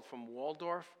world from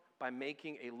Waldorf by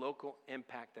making a local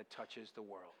impact that touches the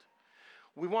world.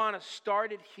 We want to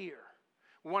start it here.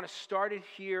 We want to start it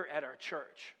here at our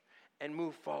church and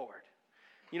move forward.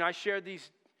 You know, I shared these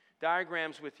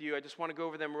diagrams with you. I just want to go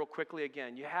over them real quickly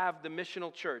again. You have the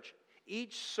missional church.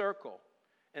 Each circle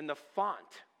and the font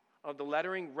of the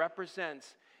lettering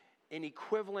represents an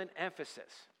equivalent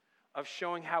emphasis of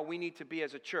showing how we need to be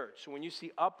as a church. So when you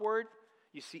see upward,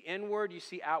 you see inward, you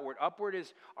see outward. Upward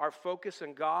is our focus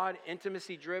on God,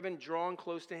 intimacy driven, drawing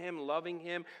close to Him, loving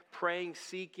Him, praying,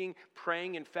 seeking,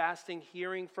 praying and fasting,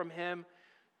 hearing from Him.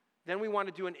 Then we want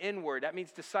to do an inward. That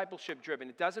means discipleship driven.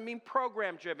 It doesn't mean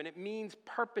program driven. It means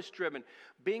purpose driven,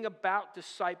 being about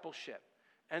discipleship.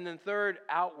 And then third,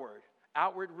 outward.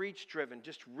 Outward reach driven,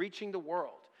 just reaching the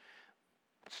world.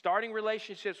 Starting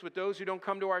relationships with those who don't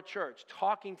come to our church,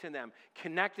 talking to them,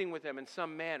 connecting with them in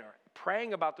some manner,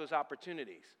 praying about those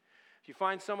opportunities. If you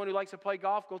find someone who likes to play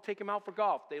golf, go take them out for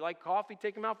golf. If they like coffee,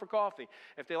 take them out for coffee.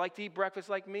 If they like to eat breakfast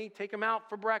like me, take them out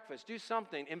for breakfast. Do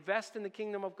something. Invest in the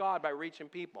kingdom of God by reaching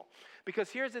people.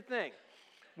 Because here's the thing.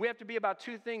 We have to be about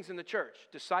two things in the church,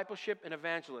 discipleship and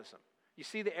evangelism. You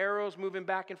see the arrows moving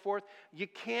back and forth? You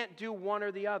can't do one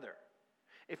or the other.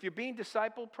 If you're being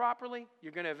discipled properly,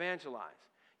 you're going to evangelize.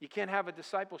 You can't have a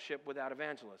discipleship without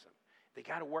evangelism. They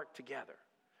got to work together.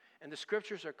 And the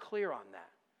scriptures are clear on that.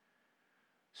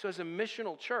 So as a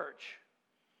missional church,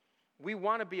 we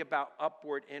want to be about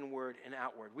upward, inward, and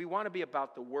outward. We want to be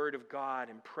about the Word of God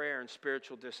and prayer and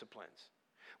spiritual disciplines.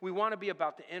 We want to be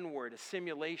about the inward,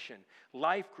 assimilation,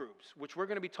 life groups, which we're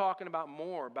going to be talking about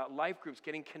more, about life groups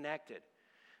getting connected,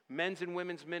 men's and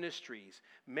women's ministries,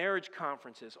 marriage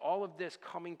conferences, all of this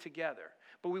coming together.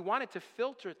 But we want it to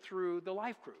filter through the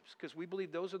life groups because we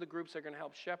believe those are the groups that are going to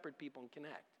help shepherd people and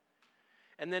connect.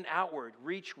 And then outward,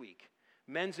 Reach Week,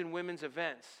 men's and women's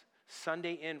events,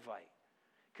 Sunday invite.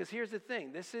 Because here's the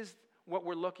thing, this is what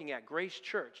we're looking at, Grace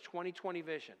Church 2020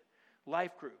 vision,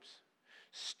 life groups,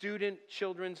 student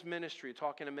children's ministry,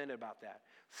 talk in a minute about that,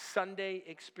 Sunday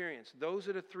experience. Those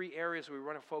are the three areas we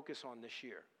want to focus on this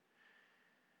year.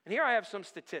 And here I have some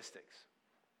statistics.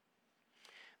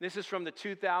 This is from the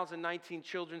 2019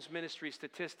 Children's Ministry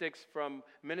statistics from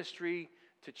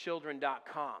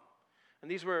ministrytochildren.com.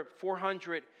 And these were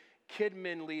 400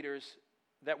 KidMin leaders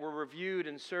that were reviewed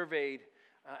and surveyed.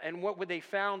 And what they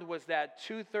found was that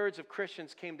 2/3 of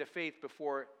Christians came to faith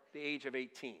before the age of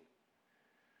 18.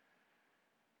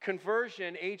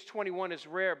 Conversion, age 21, is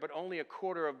rare, but only a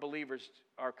quarter of believers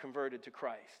are converted to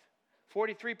Christ.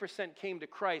 43% came to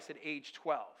Christ at age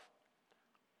 12.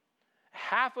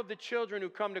 Half of the children who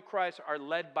come to Christ are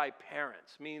led by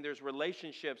parents, meaning there's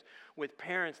relationships with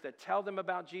parents that tell them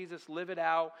about Jesus, live it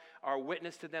out, are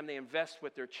witness to them, they invest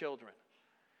with their children.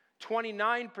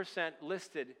 29%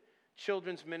 listed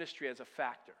children's ministry as a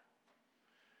factor.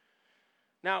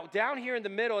 Now, down here in the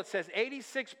middle, it says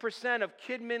 86% of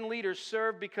KidMin leaders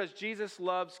serve because Jesus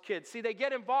loves kids. See, they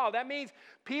get involved. That means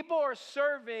people are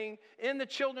serving in the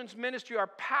children's ministry are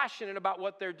passionate about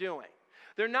what they're doing.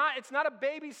 It's not a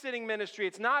babysitting ministry.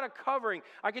 It's not a covering.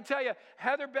 I can tell you,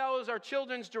 Heather Bell is our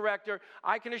children's director.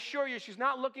 I can assure you she's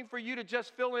not looking for you to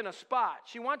just fill in a spot.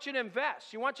 She wants you to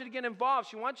invest. She wants you to get involved.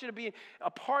 She wants you to be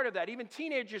a part of that. Even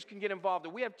teenagers can get involved.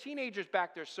 We have teenagers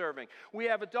back there serving. We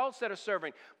have adults that are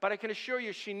serving. But I can assure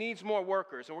you she needs more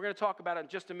workers, and we're going to talk about it in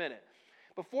just a minute.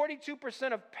 But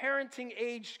 42% of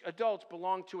parenting-age adults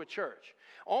belong to a church.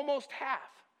 Almost half.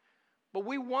 But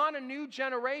we want a new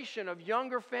generation of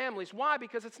younger families. Why?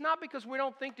 Because it's not because we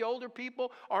don't think the older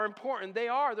people are important. They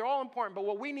are. They're all important. But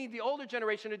what we need the older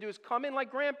generation to do is come in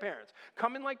like grandparents,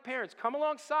 come in like parents, come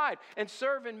alongside and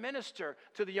serve and minister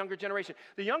to the younger generation.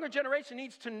 The younger generation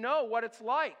needs to know what it's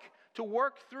like to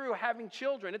work through having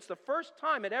children. It's the first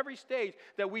time at every stage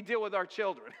that we deal with our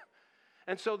children.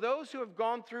 And so those who have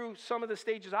gone through some of the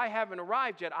stages I haven't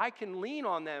arrived yet, I can lean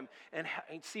on them and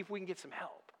see if we can get some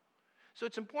help. So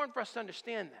it's important for us to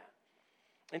understand that.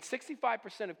 And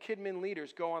 65% of KidMin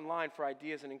leaders go online for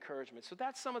ideas and encouragement. So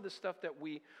that's some of the stuff that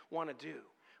we want to do.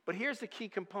 But here's the key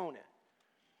component.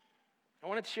 I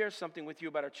want to share something with you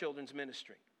about our children's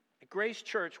ministry. At Grace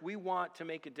Church, we want to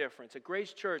make a difference. At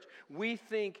Grace Church, we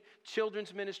think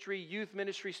children's ministry, youth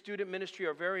ministry, student ministry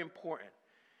are very important.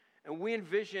 And we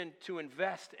envision to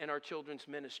invest in our children's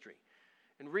ministry.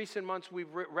 In recent months,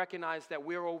 we've recognized that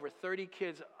we're over 30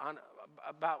 kids on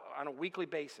a weekly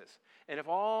basis. And if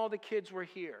all the kids were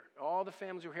here, all the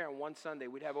families were here on one Sunday,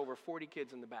 we'd have over 40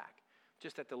 kids in the back,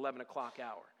 just at the 11 o'clock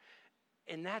hour.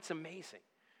 And that's amazing,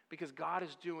 because God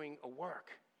is doing a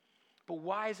work. But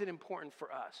why is it important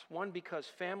for us? One, because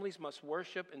families must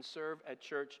worship and serve at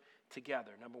church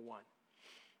together, number one.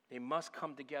 They must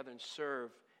come together and serve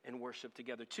and worship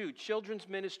together. Two, children's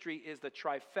ministry is the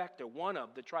trifecta, one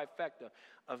of the trifecta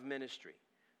of ministry.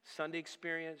 Sunday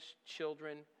experience,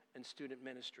 children, and student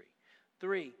ministry.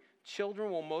 Three,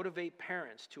 children will motivate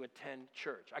parents to attend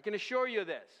church. I can assure you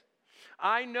this.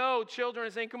 I know children are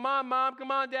saying, come on, Mom,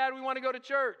 come on, Dad, we want to go to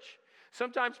church.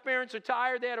 Sometimes parents are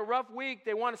tired, they had a rough week,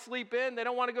 they want to sleep in, they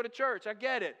don't want to go to church. I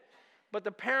get it. But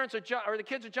the parents or the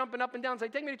kids are jumping up and down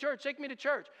saying, take me to church, take me to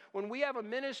church. When we have a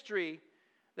ministry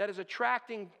that is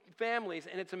attracting families,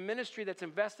 and it's a ministry that's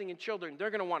investing in children,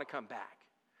 they're going to want to come back.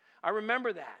 I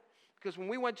remember that, because when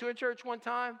we went to a church one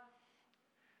time,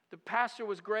 the pastor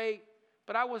was great,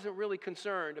 but I wasn't really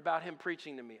concerned about him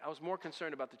preaching to me. I was more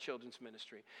concerned about the children's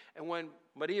ministry. And when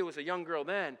Maria was a young girl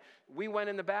then, we went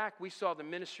in the back, we saw the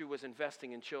ministry was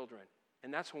investing in children,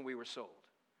 and that's when we were sold.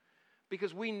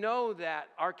 Because we know that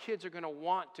our kids are going to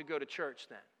want to go to church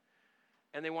then,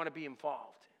 and they want to be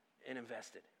involved and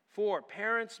invested. 4,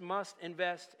 parents must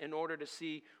invest in order to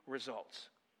see results.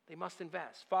 They must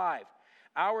invest. 5,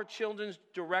 our children's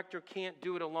director can't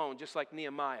do it alone, just like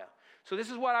Nehemiah. So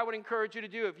this is what I would encourage you to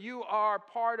do. If you are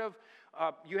part of,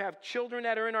 you have children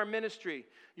that are in our ministry,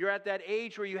 you're at that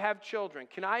age where you have children,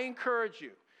 can I encourage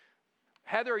you?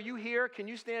 Heather, are you here? Can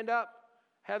you stand up?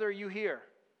 Heather, are you here?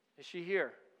 Is she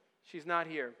here? She's not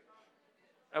here.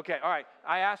 Okay, all right.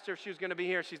 I asked her if she was going to be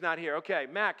here. She's not here. Okay,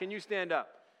 Matt, can you stand up?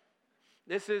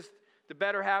 This is the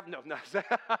better half. No,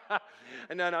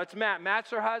 it's Matt.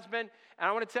 Matt's her husband. And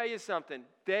I want to tell you something.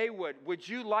 Would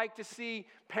you like to see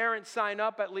parents sign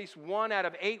up at least 1 out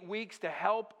of 8 weeks to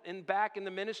help back in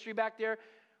the ministry back there?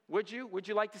 Would you? Would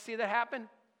you like to see that happen?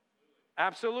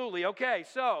 Absolutely. Okay,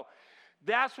 so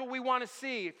that's what we want to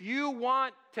see. If you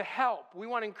want to help, we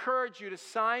want to encourage you to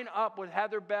sign up with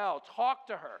Heather Bell. Talk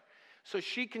to her so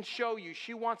she can show you.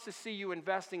 She wants to see you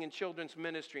investing in children's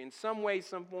ministry in some way,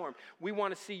 some form. We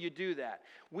want to see you do that.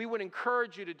 We would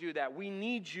encourage you to do that. We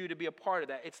need you to be a part of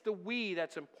that. It's the we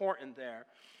that's important there.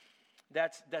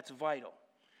 That's vital.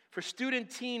 For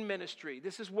student teen ministry,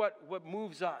 this is what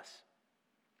moves us.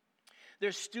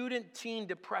 There's student teen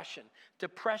depression.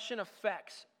 Depression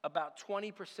affects about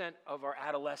 20% of our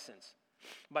adolescents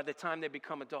by the time they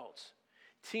become adults.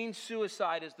 Teen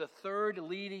suicide is the 3rd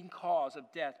leading cause of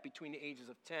death between the ages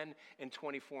of 10 and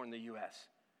 24 in the U.S.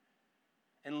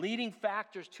 And leading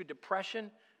factors to depression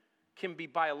can be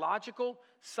biological,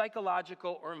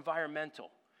 psychological, or environmental.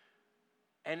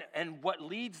 And what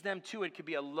leads them to it could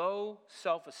be a low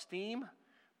self-esteem,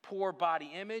 poor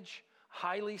body image,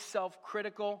 highly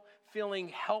self-critical, feeling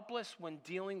helpless when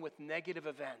dealing with negative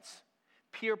events,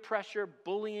 peer pressure,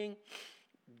 bullying,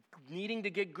 needing to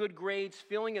get good grades,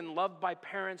 feeling unloved by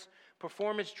parents,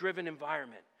 performance-driven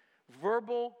environment,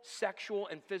 verbal, sexual,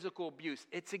 and physical abuse.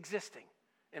 It's existing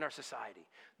in our society.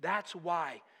 That's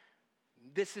why,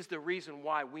 this is the reason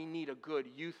why we need a good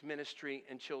youth ministry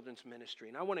and children's ministry.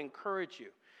 And I want to encourage you.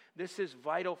 This is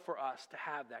vital for us to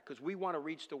have that, because we want to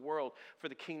reach the world for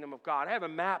the kingdom of God. I have a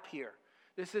map here.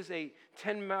 This is a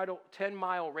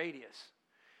 10-mile radius.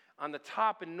 On the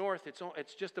top and north,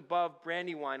 it's just above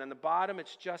Brandywine. On the bottom,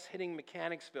 it's just hitting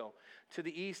Mechanicsville. To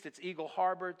the east, it's Eagle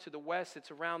Harbor. To the west,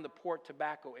 it's around the Port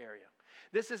Tobacco area.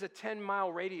 This is a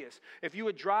 10-mile radius. If you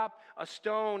would drop a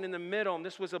stone in the middle, and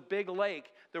this was a big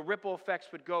lake, the ripple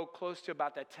effects would go close to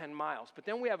about that 10 miles. But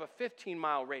then we have a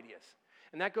 15-mile radius,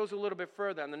 and that goes a little bit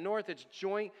further. On the north, it's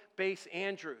Joint Base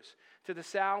Andrews. To the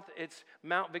south, it's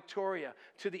Mount Victoria.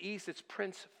 To the east, it's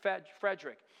Prince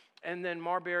Frederick. And then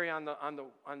Marbury on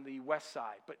the west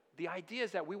side. But the idea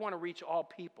is that we want to reach all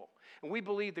people. And we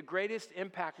believe the greatest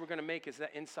impact we're going to make is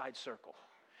that inside circle.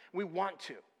 We want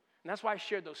to. And that's why I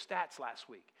shared those stats last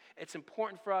week. It's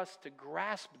important for us to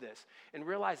grasp this and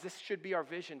realize this should be our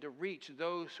vision, to reach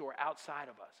those who are outside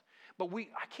of us. But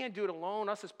I can't do it alone.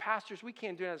 Us as pastors, we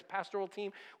can't do it as a pastoral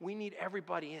team. We need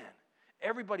everybody in.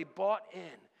 Everybody bought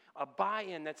in. A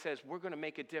buy-in that says we're going to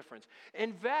make a difference.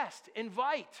 Invest,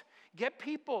 invite, get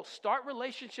people, start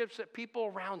relationships with people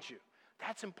around you.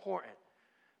 That's important,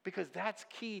 because that's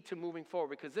key to moving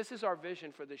forward, because this is our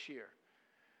vision for this year.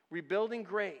 Rebuilding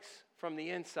grace from the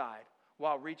inside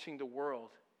while reaching the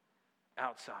world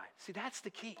outside. See, that's the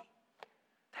key.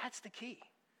 That's the key.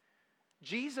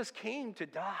 Jesus came to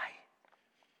die.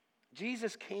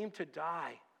 Jesus came to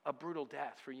die a brutal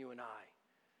death for you and I.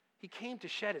 He came to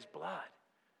shed his blood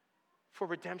for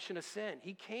redemption of sin.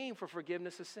 He came for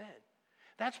forgiveness of sin.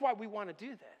 That's why we want to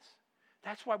do this.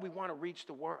 That's why we want to reach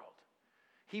the world.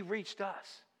 He reached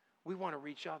us. We want to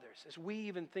reach others. As we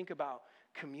even think about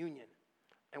communion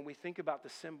and we think about the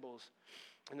symbols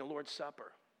in the Lord's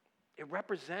Supper, it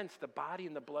represents the body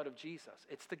and the blood of Jesus.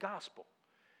 It's the gospel.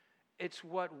 It's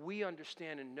what we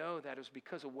understand and know that it was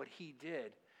because of what he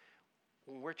did.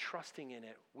 When we're trusting in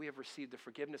it, we have received the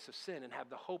forgiveness of sin and have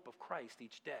the hope of Christ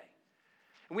each day.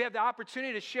 And we have the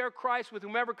opportunity to share Christ with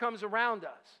whomever comes around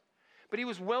us. But he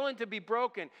was willing to be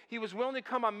broken. He was willing to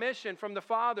come on mission from the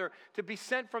Father, to be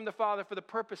sent from the Father for the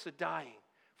purpose of dying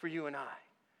for you and I.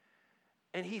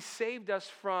 And he saved us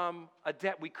from a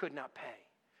debt we could not pay.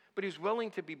 But he was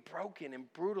willing to be broken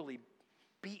and brutally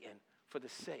beaten for the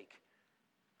sake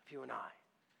of you and I.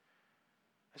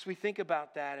 As we think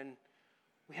about that, and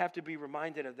we have to be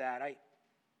reminded of that,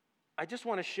 I just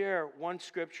want to share one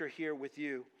scripture here with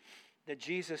you that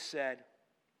Jesus said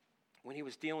when he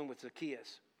was dealing with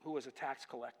Zacchaeus, who was a tax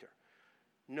collector,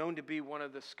 known to be one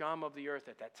of the scum of the earth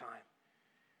at that time.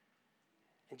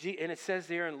 And it says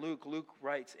there in Luke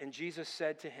writes, and Jesus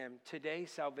said to him, today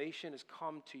salvation has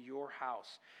come to your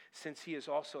house, since he is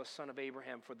also a son of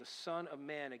Abraham, for the Son of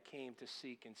Man came to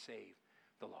seek and save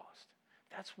the lost.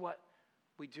 That's what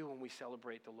we do when we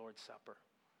celebrate the Lord's Supper.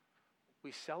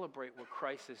 We celebrate what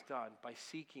Christ has done by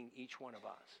seeking each one of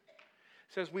us.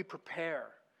 So as we prepare,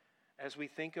 as we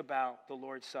think about the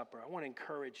Lord's Supper, I want to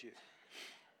encourage you.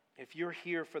 If you're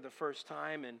here for the first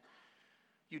time and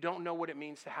you don't know what it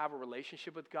means to have a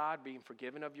relationship with God, being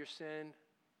forgiven of your sin,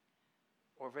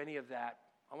 or of any of that,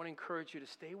 I want to encourage you to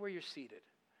stay where you're seated.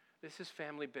 This is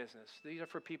family business. These are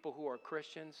for people who are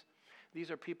Christians.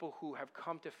 These are people who have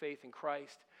come to faith in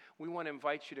Christ. We want to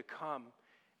invite you to come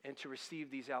and to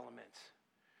receive these elements.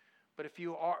 But if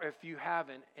you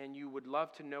haven't, and you would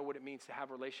love to know what it means to have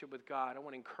a relationship with God, I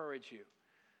want to encourage you.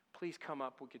 Please come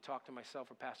up. We could talk to myself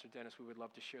or Pastor Dennis. We would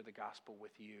love to share the gospel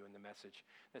with you and the message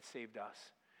that saved us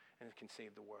and it can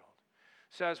save the world.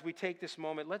 So as we take this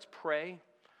moment, let's pray.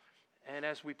 And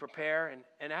as we prepare,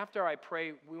 and after I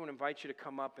pray, we want to invite you to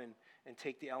come up and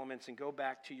take the elements and go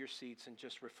back to your seats and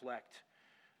just reflect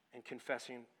and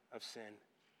confessing of sin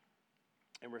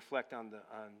and reflect on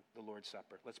the Lord's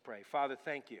Supper. Let's pray. Father,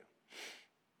 thank you.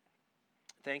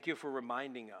 Thank you for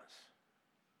reminding us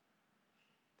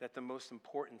that the most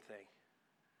important thing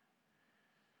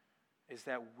is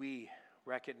that we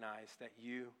recognize that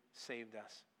you saved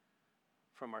us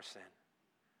from our sin,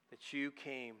 that you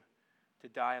came to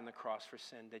die on the cross for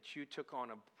sin, that you took on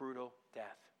a brutal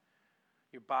death.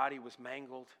 Your body was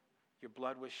mangled, your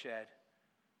blood was shed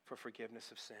for forgiveness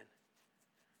of sin.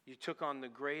 You took on the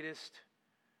greatest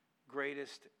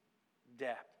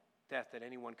death that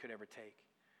anyone could ever take.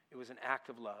 It was an act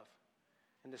of love.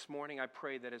 And this morning I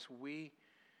pray that as we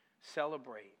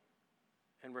celebrate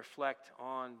and reflect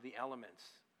on the elements,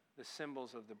 the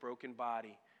symbols of the broken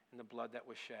body and the blood that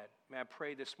was shed, may I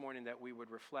pray this morning that we would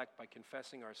reflect by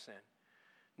confessing our sin,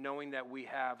 knowing that we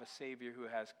have a Savior who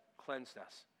has cleansed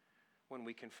us when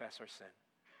we confess our sin.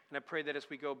 And I pray that as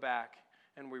we go back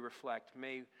and we reflect,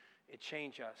 may it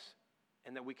change us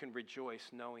and that we can rejoice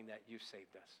knowing that you've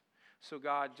saved us. So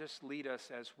God, just lead us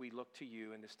as we look to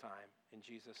you in this time. In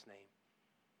Jesus'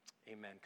 name, amen.